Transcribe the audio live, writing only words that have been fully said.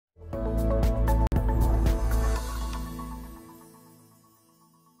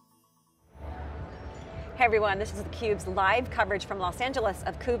Hey everyone, this is theCUBE's live coverage from Los Angeles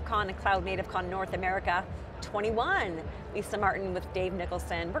of KubeCon and CloudNativeCon North America 21. Lisa Martin with Dave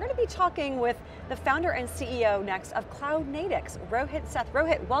Nicholson. We're going to be talking with the founder and CEO next of CloudNatics, Rohit Seth.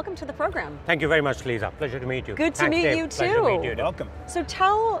 Rohit, welcome to the program. Thank you very much, Lisa. Pleasure to meet you. Good to meet you too. Pleasure to meet you. Welcome. So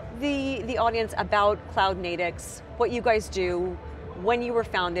tell the audience about CloudNatics, what you guys do, when you were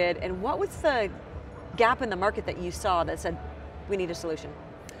founded, and what was the gap in the market that you saw that said, we need a solution?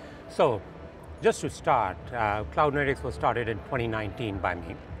 So, just to start, CloudNatics was started in 2019 by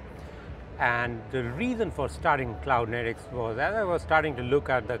me. And the reason for starting CloudNatics was, as I was starting to look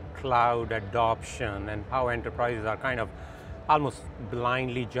at the cloud adoption and how enterprises are kind of almost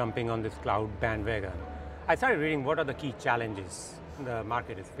blindly jumping on this cloud bandwagon, I started reading what are the key challenges the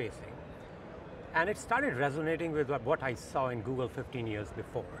market is facing. And it started resonating with what I saw in Google 15 years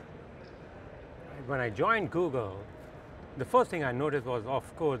before. When I joined Google, the first thing I noticed was,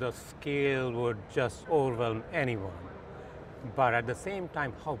 of course, the scale would just overwhelm anyone. But at the same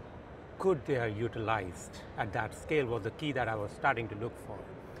time, how good they are utilized at that scale was the key that I was starting to look for.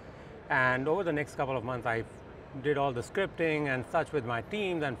 And over the next couple of months, I did all the scripting and such with my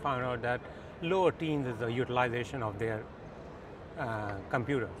teams and found out that lower teens is the utilization of their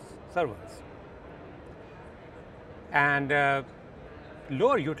computers, servers. And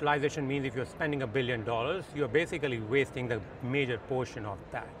lower utilization means if you're spending $1 billion, you're basically wasting the major portion of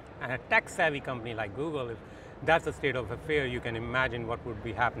that. And a tech-savvy company like Google, if that's the state of affairs, you can imagine what would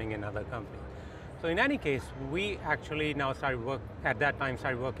be happening in other companies. So in any case, we actually now started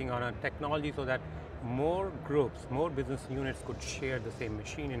working on a technology so that more groups, more business units could share the same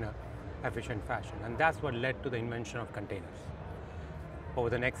machine in an efficient fashion. And that's what led to the invention of containers. Over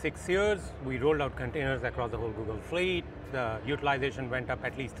the next 6 years, we rolled out containers across the whole Google fleet. The utilization went up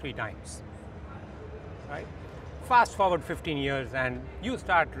at least 3 times, right? Fast forward 15 years and you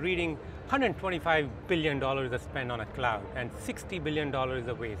start reading $125 billion is spent on a cloud and $60 billion is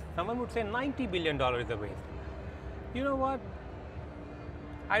a waste. Someone would say $90 billion is a waste. You know what?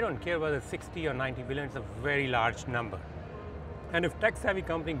 I don't care whether 60 or 90 billion, it's a very large number. And if tech-savvy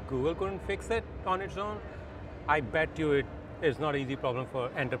company Google couldn't fix it on its own, I bet you it's not an easy problem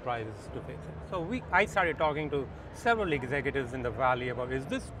for enterprises to fix it. So I started talking to several executives in the Valley about, is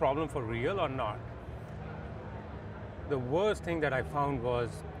this problem for real or not? The worst thing that I found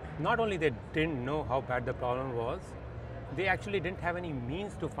was, not only they didn't know how bad the problem was, they actually didn't have any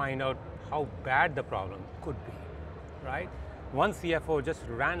means to find out how bad the problem could be, right? One CFO just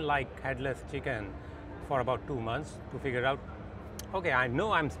ran like headless chicken for about 2 months to figure out, okay, I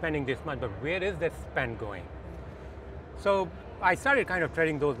know I'm spending this much, but where is that spend going? So I started kind of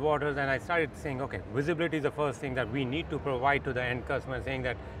treading those waters and I started saying, okay, visibility is the first thing that we need to provide to the end customer, saying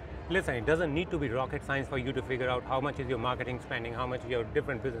that, listen, it doesn't need to be rocket science for you to figure out how much is your marketing spending, how much your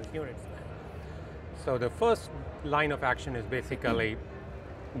different business units spend. So the first line of action is basically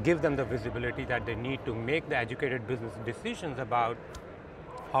give them the visibility that they need to make the educated business decisions about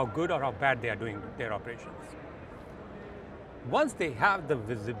how good or how bad they are doing their operations. Once they have the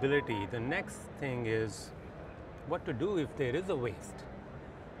visibility, the next thing is what to do if there is a waste.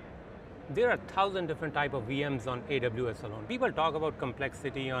 There are 1,000 different type of VMs on AWS alone. People talk about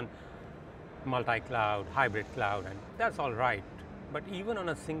complexity on multi-cloud, hybrid cloud, and that's all right. But even on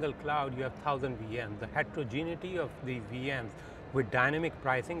a single cloud, you have 1,000 VMs. The heterogeneity of these VMs with dynamic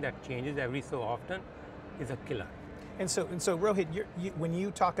pricing that changes every so often is a killer. And so Rohit, when you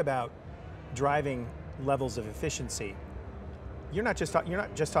talk about driving levels of efficiency, you're not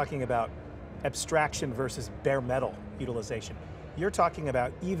just talking about abstraction versus bare metal utilization. You're talking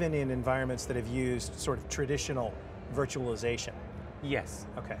about even in environments that have used sort of traditional virtualization. Yes.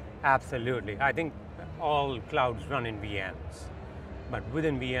 Okay. Absolutely. I think all clouds run in VMs. But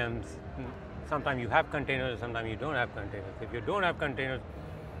within VMs, sometimes you have containers, sometimes you don't have containers. If you don't have containers,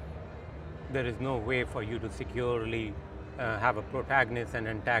 there is no way for you to securely have a protagonist and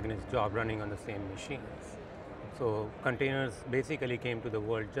antagonist job running on the same machines. So containers basically came to the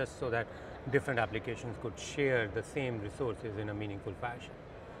world just so that different applications could share the same resources in a meaningful fashion.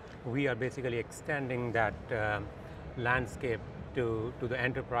 We are basically extending that landscape to the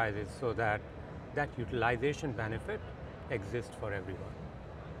enterprises so that that utilization benefit exists for everyone,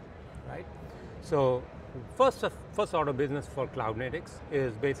 right? So first order of business for CloudNatics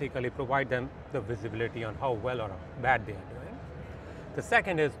is basically provide them the visibility on how well or bad they are doing. The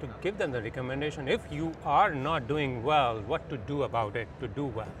second is to give them the recommendation, if you are not doing well, what to do about it to do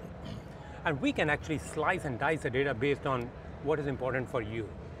well. And we can actually slice and dice the data based on what is important for you.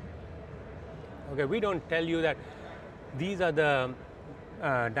 Okay, we don't tell you that these are the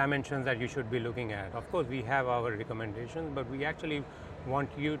dimensions that you should be looking at. Of course, we have our recommendations, but we actually want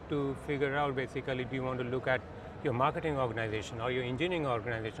you to figure out basically, do you want to look at your marketing organization or your engineering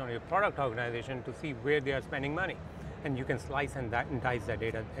organization or your product organization to see where they are spending money. And you can slice and dice that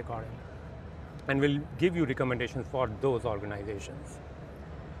data accordingly. And we'll give you recommendations for those organizations.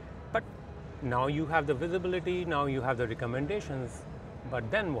 But now you have the visibility, now you have the recommendations, but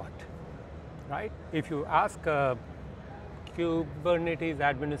then what, right? If you ask a Kubernetes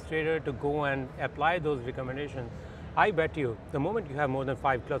administrator to go and apply those recommendations, I bet you the moment you have more than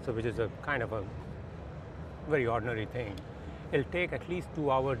 5 clusters, which is a kind of a very ordinary thing, it'll take at least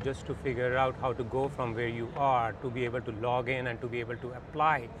 2 hours just to figure out how to go from where you are to be able to log in and to be able to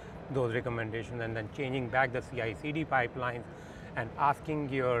apply those recommendations, and then changing back the CI/CD pipelines and asking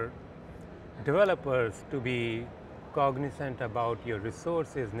your developers to be cognizant about your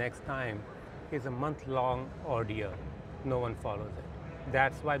resources next time is a month-long ordeal. No one follows it.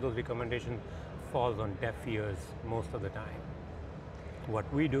 That's why those recommendations falls on deaf ears most of the time.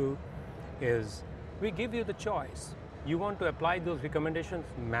 What we do is we give you the choice. You want to apply those recommendations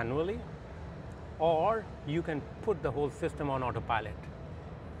manually, or you can put the whole system on autopilot.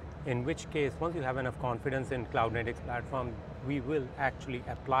 In which case, once you have enough confidence in CloudNative's platform, we will actually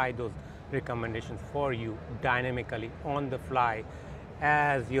apply those recommendations for you dynamically on the fly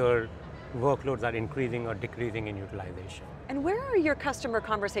as your workloads are increasing or decreasing in utilization. And where are your customer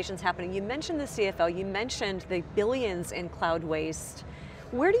conversations happening? You mentioned the CFO, you mentioned the billions in cloud waste.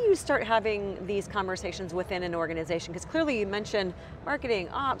 Where do you start having these conversations within an organization? Because clearly you mentioned marketing,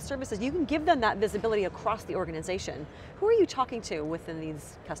 ops, services, you can give them that visibility across the organization. Who are you talking to within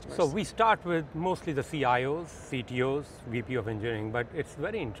these customers? So we start with mostly the CIOs, CTOs, VP of engineering, but it's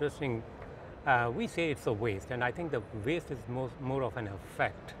very interesting. We say it's a waste, and I think the waste is more of an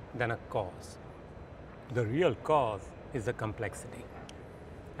effect than a cause. The real cause is the complexity.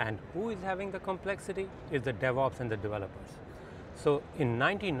 And who is having the complexity? Is the DevOps and the developers. So in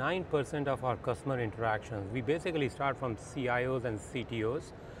 99% of our customer interactions, we basically start from CIOs and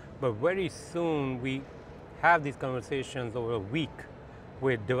CTOs, but very soon we have these conversations over a week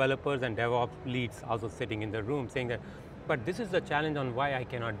with developers and DevOps leads also sitting in the room saying that, but this is the challenge on why I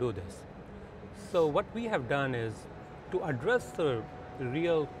cannot do this. So what we have done is to address the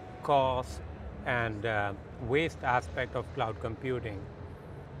real cost and waste aspect of cloud computing.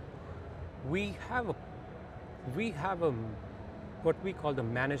 We have what we call the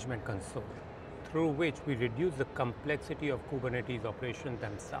management console, through which we reduce the complexity of Kubernetes operations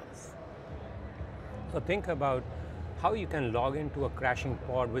themselves. So think about how you can log into a crashing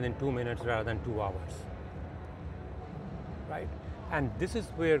pod within 2 minutes rather than 2 hours, right? And this is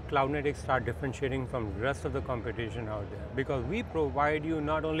where CloudNative start differentiating from the rest of the competition out there, because we provide you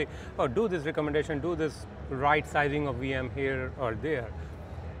not only, oh, do this recommendation, do this right sizing of VM here or there,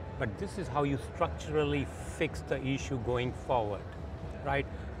 but this is how you structurally fix the issue going forward, right?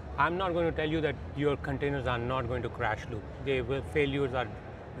 I'm not going to tell you that your containers are not going to crash loop. Failures are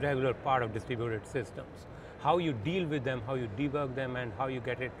regular part of distributed systems. How you deal with them, how you debug them, and how you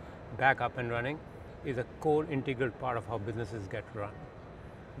get it back up and running is a core integral part of how businesses get run.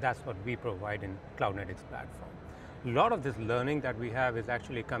 That's what we provide in CloudNative's platform. A lot of this learning that we have is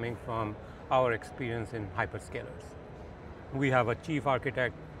actually coming from our experience in hyperscalers. We have a chief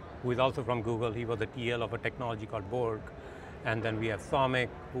architect who is also from Google. He was the TL of a technology called Borg. And then we have Somik,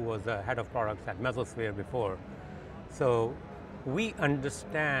 who was the head of products at Mesosphere before. So we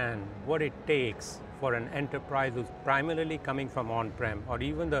understand what it takes for an enterprise who's primarily coming from on-prem, or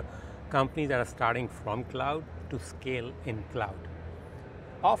even the companies that are starting from cloud to scale in cloud.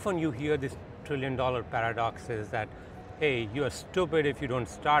 Often you hear this trillion-dollar paradoxes that, hey, you're stupid if you don't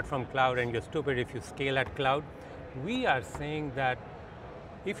start from cloud and you're stupid if you scale at cloud. We are saying that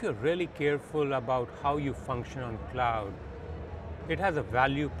if you're really careful about how you function on cloud, it has a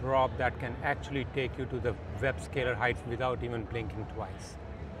value prop that can actually take you to the web scaler heights without even blinking twice.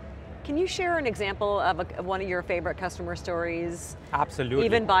 Can you share an example of one of your favorite customer stories? Absolutely.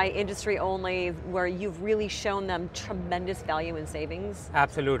 Even by industry only, where you've really shown them tremendous value and savings?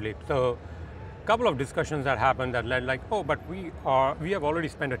 Absolutely. So, a couple of discussions that happened that led like, oh, but we have already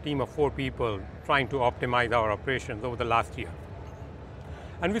spent a team of 4 people trying to optimize our operations over the last year.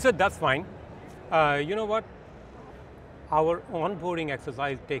 And we said, that's fine. You know what? Our onboarding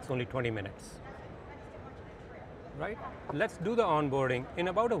exercise takes only 20 minutes. Right? Let's do the onboarding. In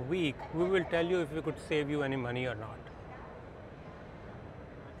about a week, we will tell you if we could save you any money or not.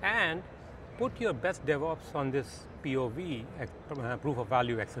 And put your best DevOps on this POV, proof of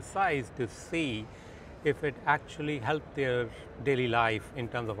value exercise, to see if it actually helped their daily life in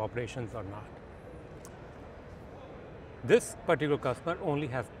terms of operations or not. This particular customer only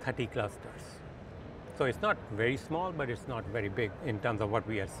has 30 clusters. So it's not very small, but it's not very big in terms of what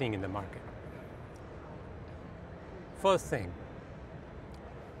we are seeing in the market. First thing,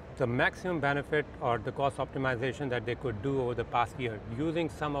 the maximum benefit or the cost optimization that they could do over the past year using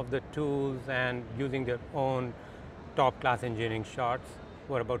some of the tools and using their own top class engineering shots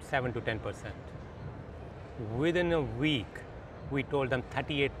were about 7 to 10%. Within a week, we told them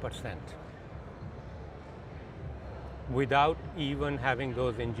 38%. Without even having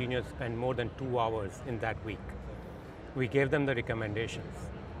those engineers spend more than 2 hours in that week. We gave them the recommendations,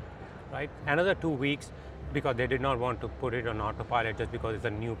 right? Another 2 weeks, because they did not want to put it on autopilot just because it's a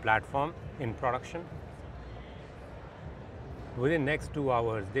new platform in production. Within next 2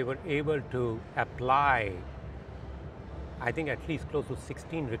 hours, they were able to apply, I think at least close to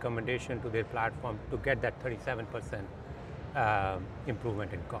 16 recommendations to their platform to get that 37%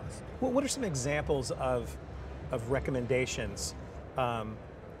 improvement in cost. Well, what are some examples of recommendations?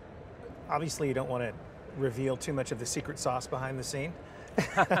 Obviously you don't want to reveal too much of the secret sauce behind the scene.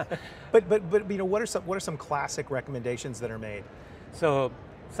 but you know, what are some classic recommendations that are made? So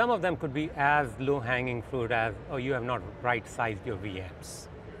some of them could be as low-hanging fruit as, oh, you have not right-sized your VMs,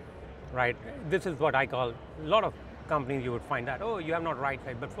 right? This is what I call, a lot of companies you would find that, oh, you have not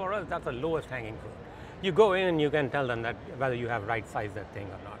right-sized, but for us, that's the lowest hanging fruit. You go in and you can tell them that whether you have right-sized that thing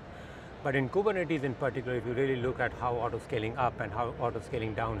or not. But in Kubernetes in particular, if you really look at how auto-scaling up and how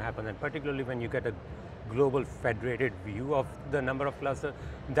auto-scaling down happens, and particularly when you get a global federated view of the number of clusters,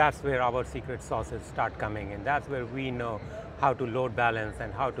 that's where our secret sauces start coming in. That's where we know how to load balance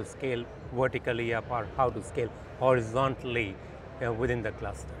and how to scale vertically up or how to scale horizontally within the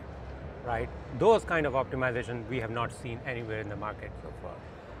cluster, right? Those kind of optimization we have not seen anywhere in the market so far.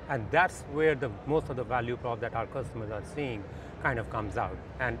 And that's where most of the value prop that our customers are seeing kind of comes out.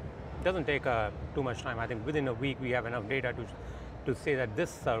 And it doesn't take too much time. I think within a week we have enough data to say that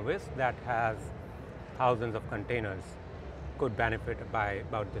this service that has thousands of containers could benefit by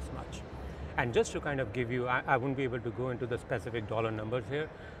about this much. And just to kind of give you, I wouldn't be able to go into the specific dollar numbers here,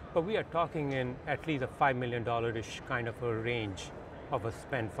 but we are talking in at least a $5 million-ish kind of a range of a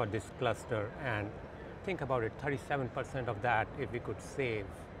spend for this cluster. And think about it, 37% of that, if we could save,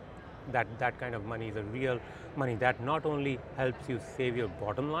 that kind of money is a real money that not only helps you save your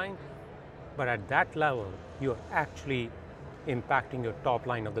bottom line, but at that level, you're actually impacting your top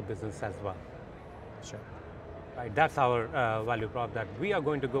line of the business as well. Sure. Right, that's our value prop, that we are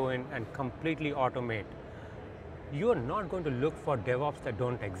going to go in and completely automate. You are not going to look for DevOps that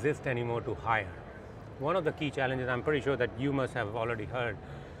don't exist anymore to hire. One of the key challenges, I'm pretty sure that you must have already heard,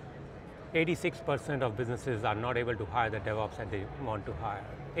 86% of businesses are not able to hire the DevOps that they want to hire.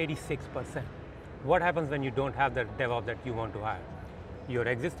 86%. What happens when you don't have the DevOps that you want to hire? Your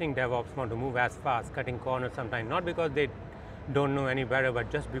existing DevOps want to move as fast, cutting corners sometimes, not because they don't know any better,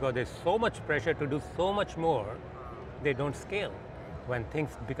 but just because there's so much pressure to do so much more, they don't scale. When things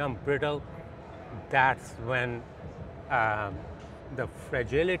become brittle, that's when the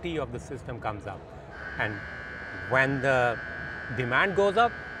fragility of the system comes up. And when the demand goes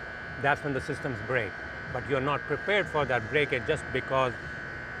up, that's when the systems break. But you're not prepared for that breakage just because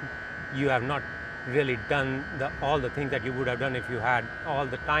you have not really done all the things that you would have done if you had all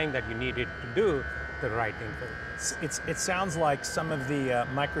the time that you needed to do the right thing for it. It sounds like some of the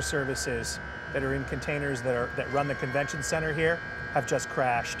microservices that are in containers that run the convention center here have just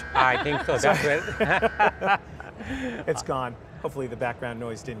crashed. I think so. That's where it's gone. Hopefully the background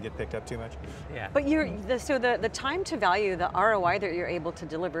noise didn't get picked up too much. Yeah. But so the time to value, the ROI that you're able to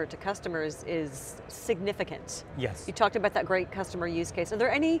deliver to customers is significant. Yes. You talked about that great customer use case. Are there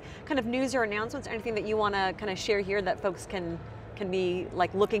any kind of news or announcements, anything that you want to kind of share here that folks can be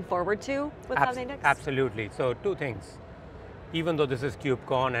like looking forward to with CloudNativeCon? Absolutely. So 2 things. Even though this is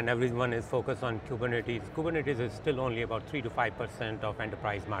KubeCon and everyone is focused on Kubernetes, Kubernetes is still only about 3 to 5% of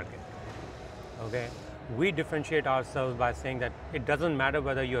enterprise market. Okay. We differentiate ourselves by saying that it doesn't matter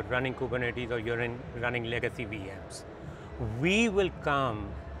whether you're running Kubernetes or you're running legacy VMs. We will come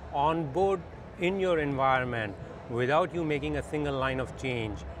on board in your environment without you making a single line of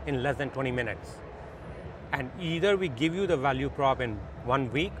change in less than 20 minutes. And either we give you the value prop in 1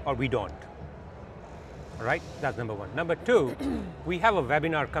 week or we don't. All right, that's number 1. Number 2, we have a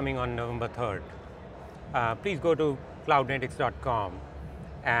webinar coming on November 3rd. Please go to cloudnatives.com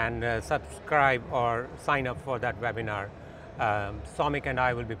and subscribe or sign up for that webinar. Soumik and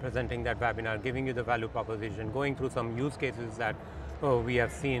I will be presenting that webinar, giving you the value proposition, going through some use cases that we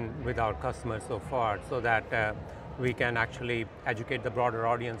have seen with our customers so far, so that we can actually educate the broader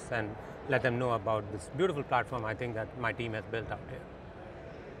audience and let them know about this beautiful platform I think that my team has built out here.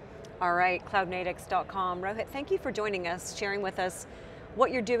 All right, cloudnatives.com. Rohit, thank you for joining us, sharing with us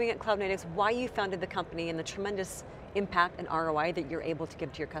what you're doing at Cloud Natives, why you founded the company, and the tremendous impact and ROI that you're able to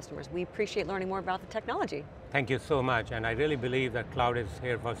give to your customers. We appreciate learning more about the technology. Thank you so much, and I really believe that cloud is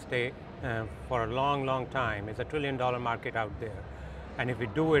here for stay for a long, long time. It's $1 trillion market out there. And if we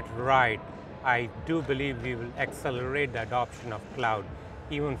do it right, I do believe we will accelerate the adoption of cloud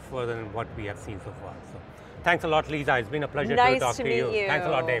even further than what we have seen so far. So, thanks a lot, Lisa. It's been a pleasure to talk to you. Nice to meet you. Thanks a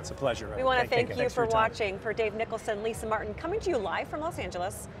lot, Dave. It's a pleasure. We want to thank you for your time. watching. For Dave Nicholson, Lisa Martin, coming to you live from Los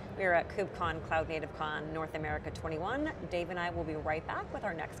Angeles. We're at KubeCon CloudNativeCon North America 21. Dave and I will be right back with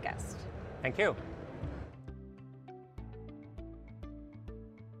our next guest. Thank you.